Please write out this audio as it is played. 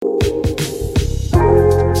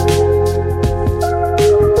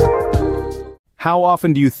How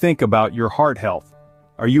often do you think about your heart health?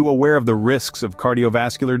 Are you aware of the risks of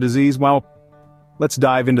cardiovascular disease? Well, let's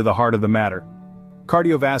dive into the heart of the matter.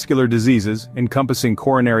 Cardiovascular diseases, encompassing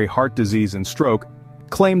coronary heart disease and stroke,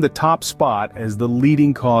 claim the top spot as the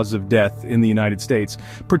leading cause of death in the United States.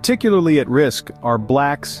 Particularly at risk are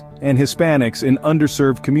blacks and Hispanics in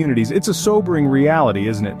underserved communities. It's a sobering reality,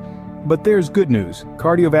 isn't it? But there's good news.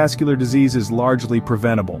 Cardiovascular disease is largely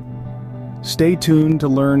preventable. Stay tuned to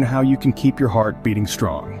learn how you can keep your heart beating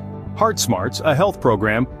strong. Heart Smarts, a health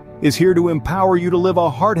program, is here to empower you to live a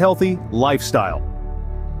heart-healthy lifestyle.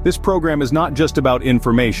 This program is not just about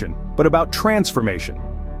information, but about transformation.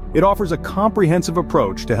 It offers a comprehensive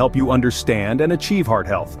approach to help you understand and achieve heart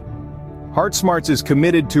health. Heart Smarts is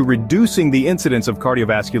committed to reducing the incidence of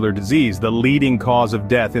cardiovascular disease, the leading cause of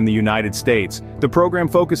death in the United States. The program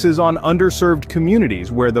focuses on underserved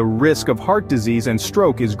communities where the risk of heart disease and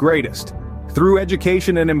stroke is greatest. Through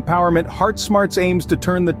education and empowerment, Heart Smarts aims to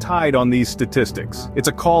turn the tide on these statistics. It's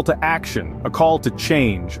a call to action, a call to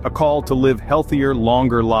change, a call to live healthier,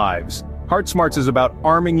 longer lives. Heart Smarts is about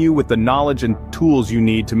arming you with the knowledge and tools you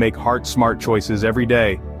need to make heart-smart choices every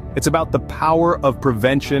day. It's about the power of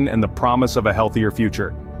prevention and the promise of a healthier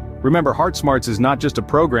future. Remember, Heart Smarts is not just a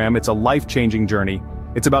program, it's a life-changing journey.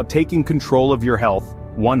 It's about taking control of your health,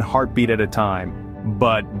 one heartbeat at a time.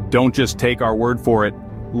 But don't just take our word for it.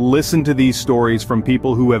 Listen to these stories from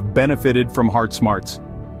people who have benefited from Heart Smarts.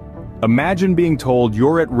 Imagine being told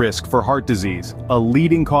you're at risk for heart disease, a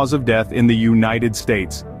leading cause of death in the United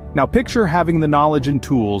States. Now picture having the knowledge and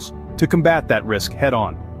tools to combat that risk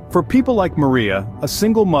head-on. For people like Maria, a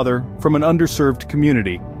single mother from an underserved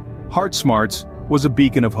community, Heart Smarts was a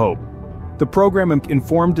beacon of hope. The program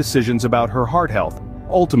informed decisions about her heart health,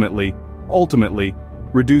 ultimately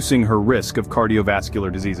reducing her risk of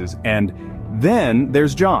cardiovascular diseases. And then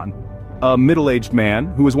there's John, a middle-aged man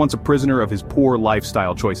who was once a prisoner of his poor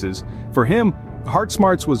lifestyle choices. For him, Heart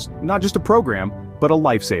Smarts was not just a program, but a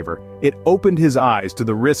lifesaver. It opened his eyes to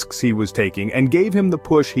the risks he was taking and gave him the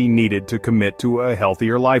push he needed to commit to a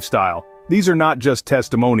healthier lifestyle. These are not just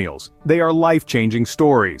testimonials, they are life-changing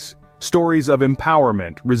stories. Stories of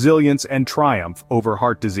empowerment, resilience, and triumph over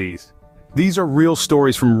heart disease. These are real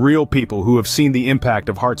stories from real people who have seen the impact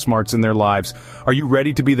of Heart Smarts in their lives. Are you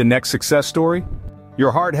ready to be the next success story?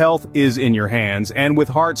 Your heart health is in your hands, and with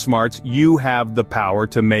Heart Smarts, you have the power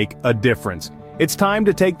to make a difference. It's time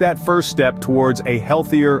to take that first step towards a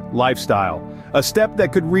healthier lifestyle, a step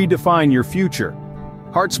that could redefine your future.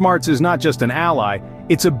 Heart Smarts is not just an ally,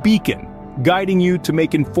 it's a beacon, guiding you to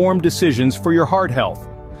make informed decisions for your heart health.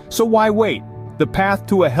 So why wait? The path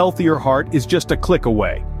to a healthier heart is just a click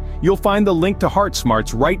away. You'll find the link to Heart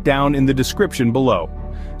Smarts right down in the description below.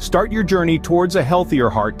 Start your journey towards a healthier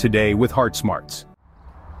heart today with Heart Smarts.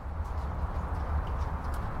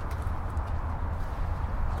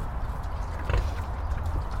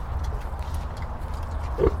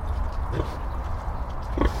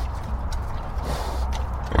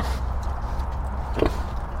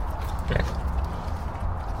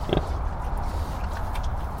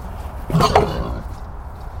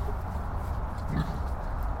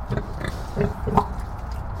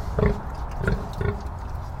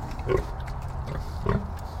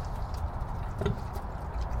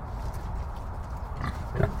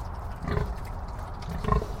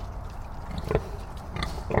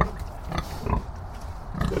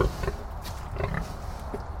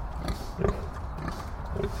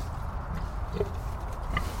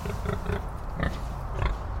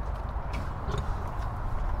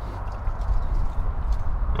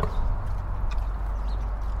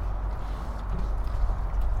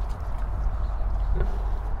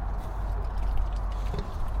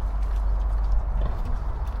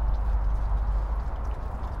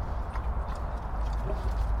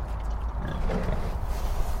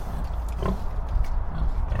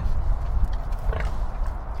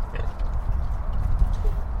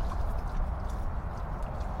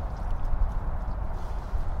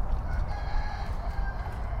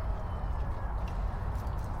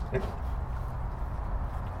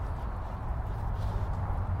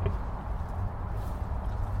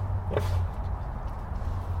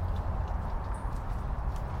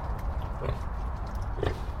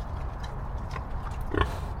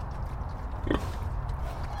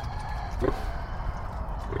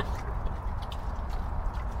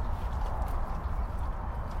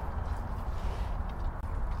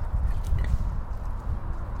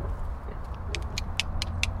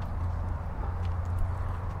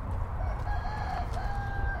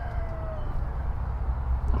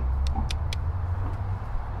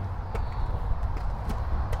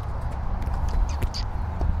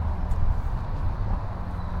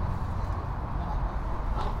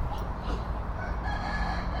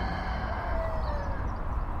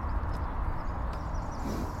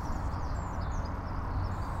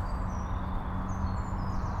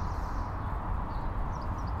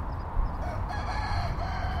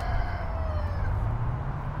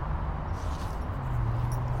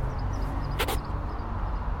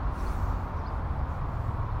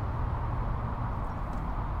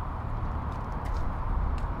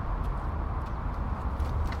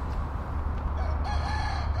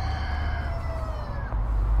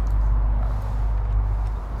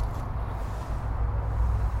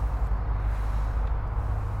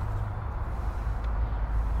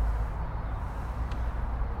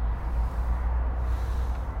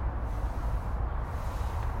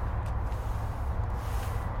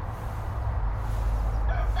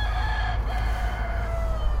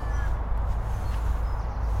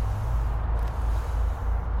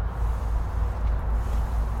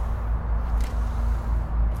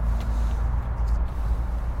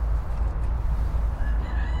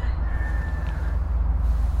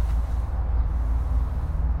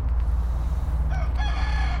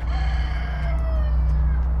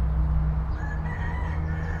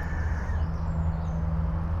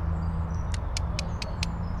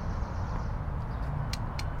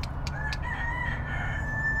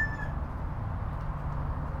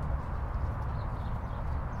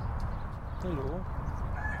 상태로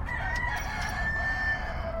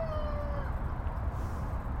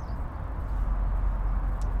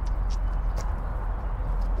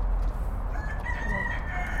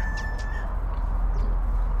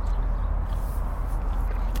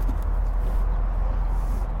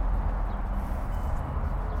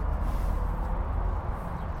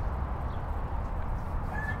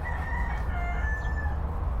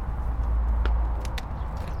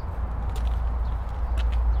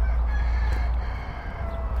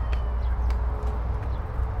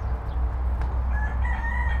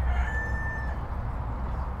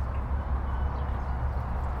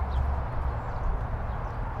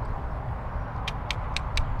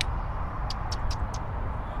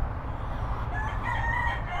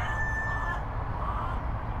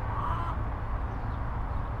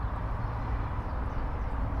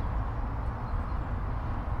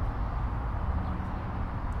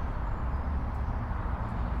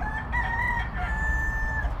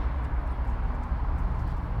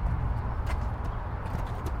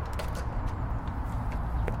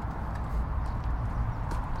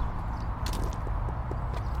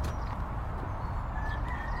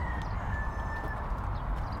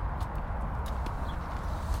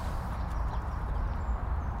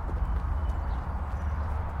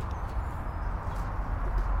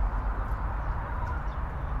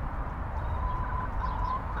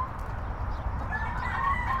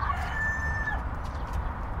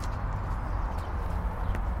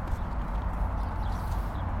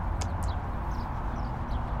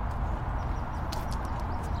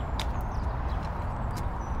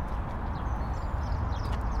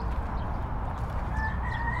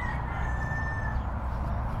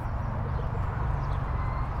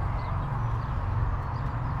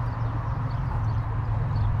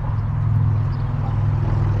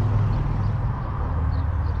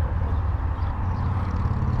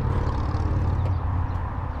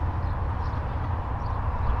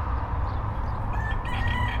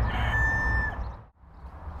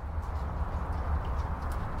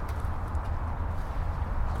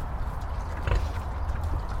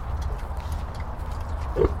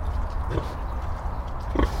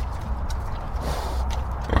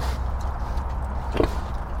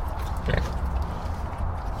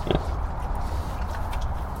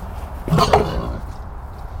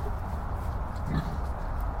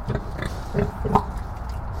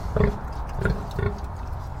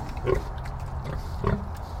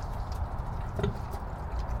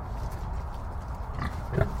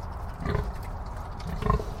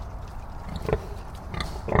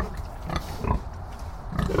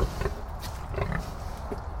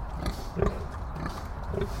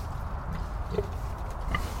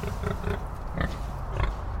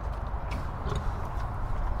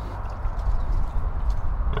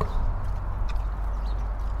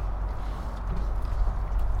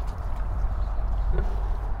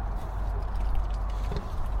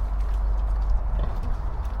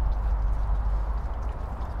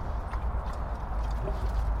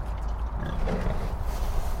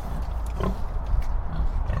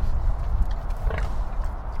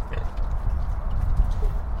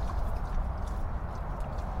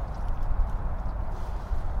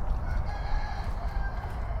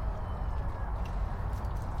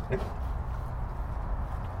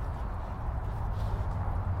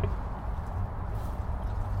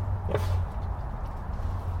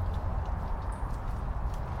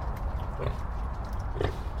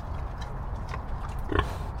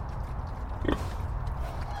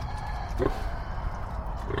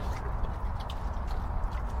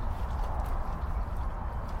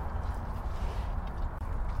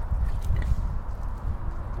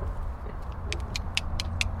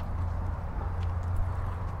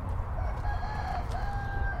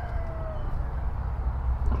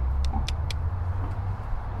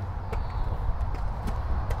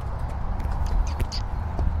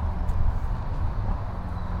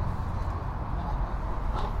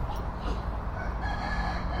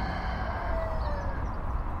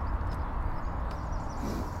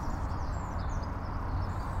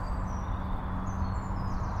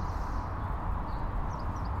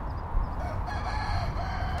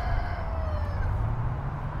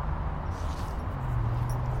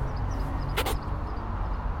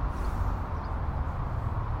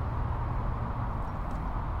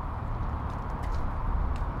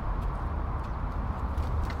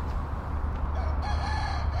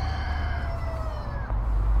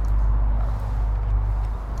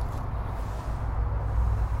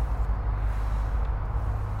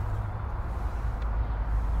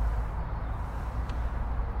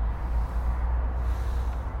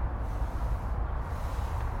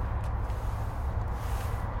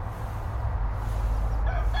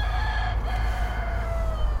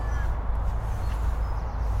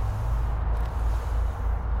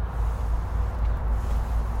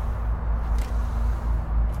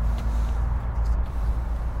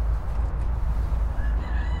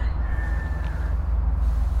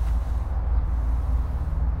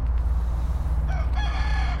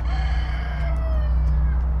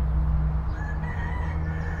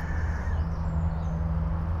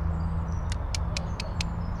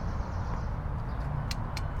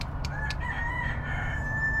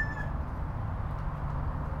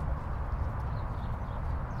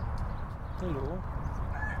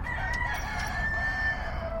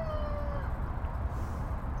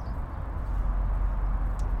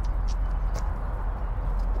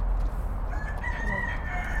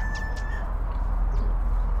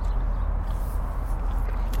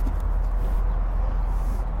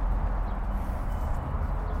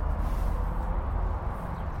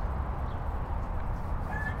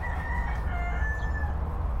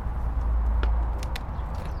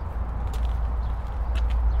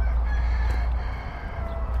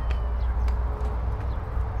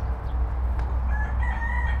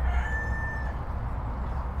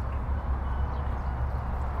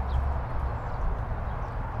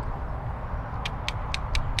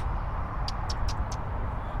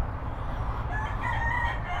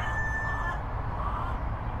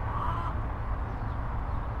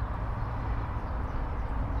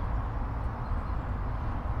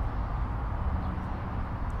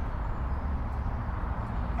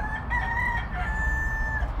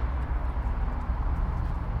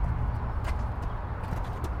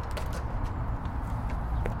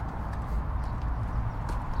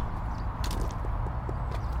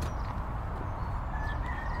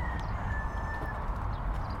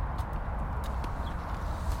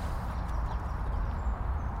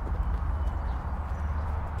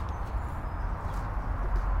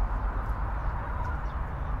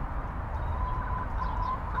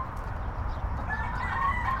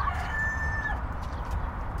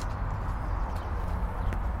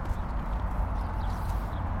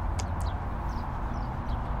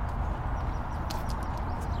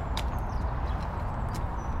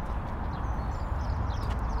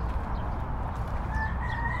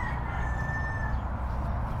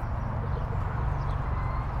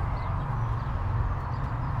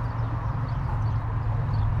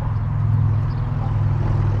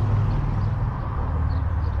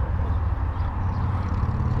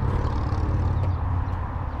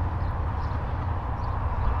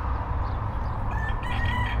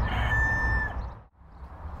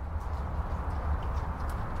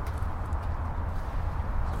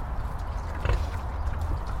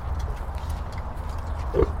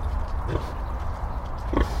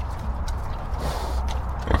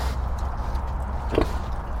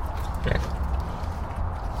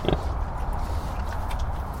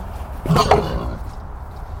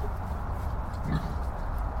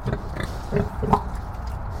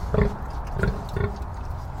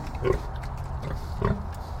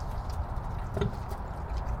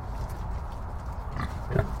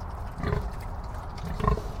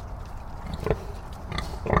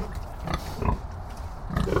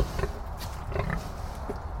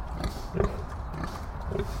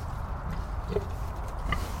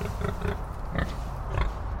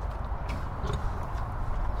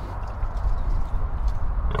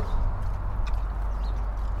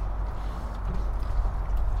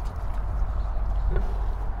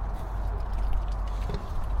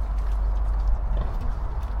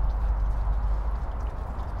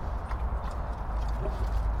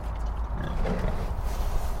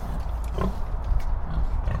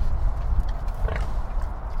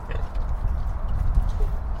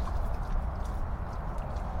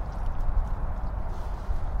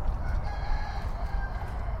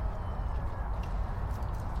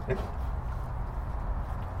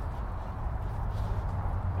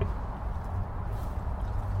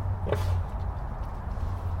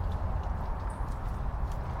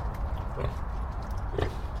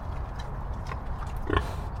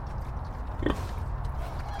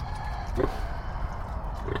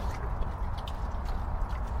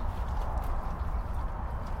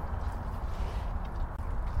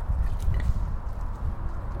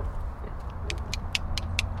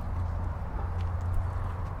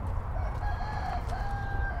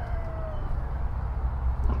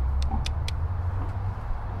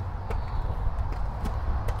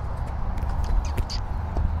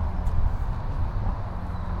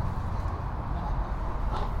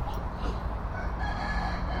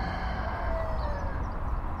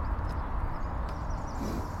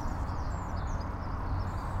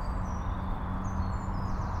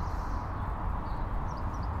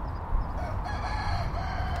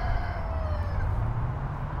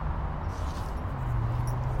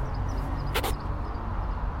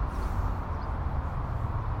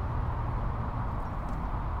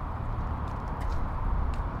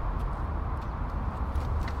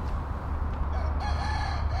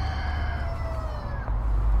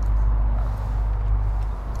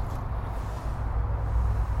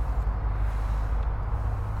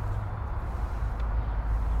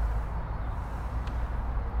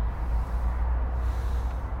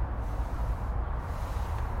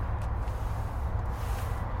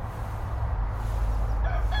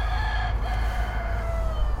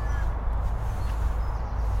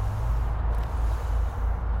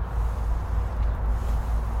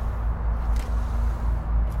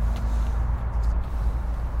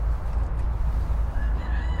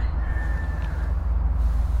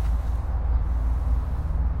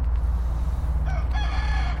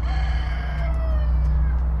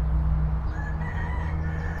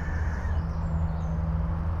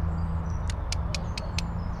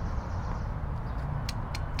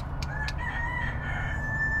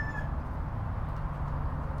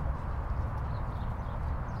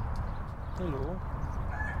Hello.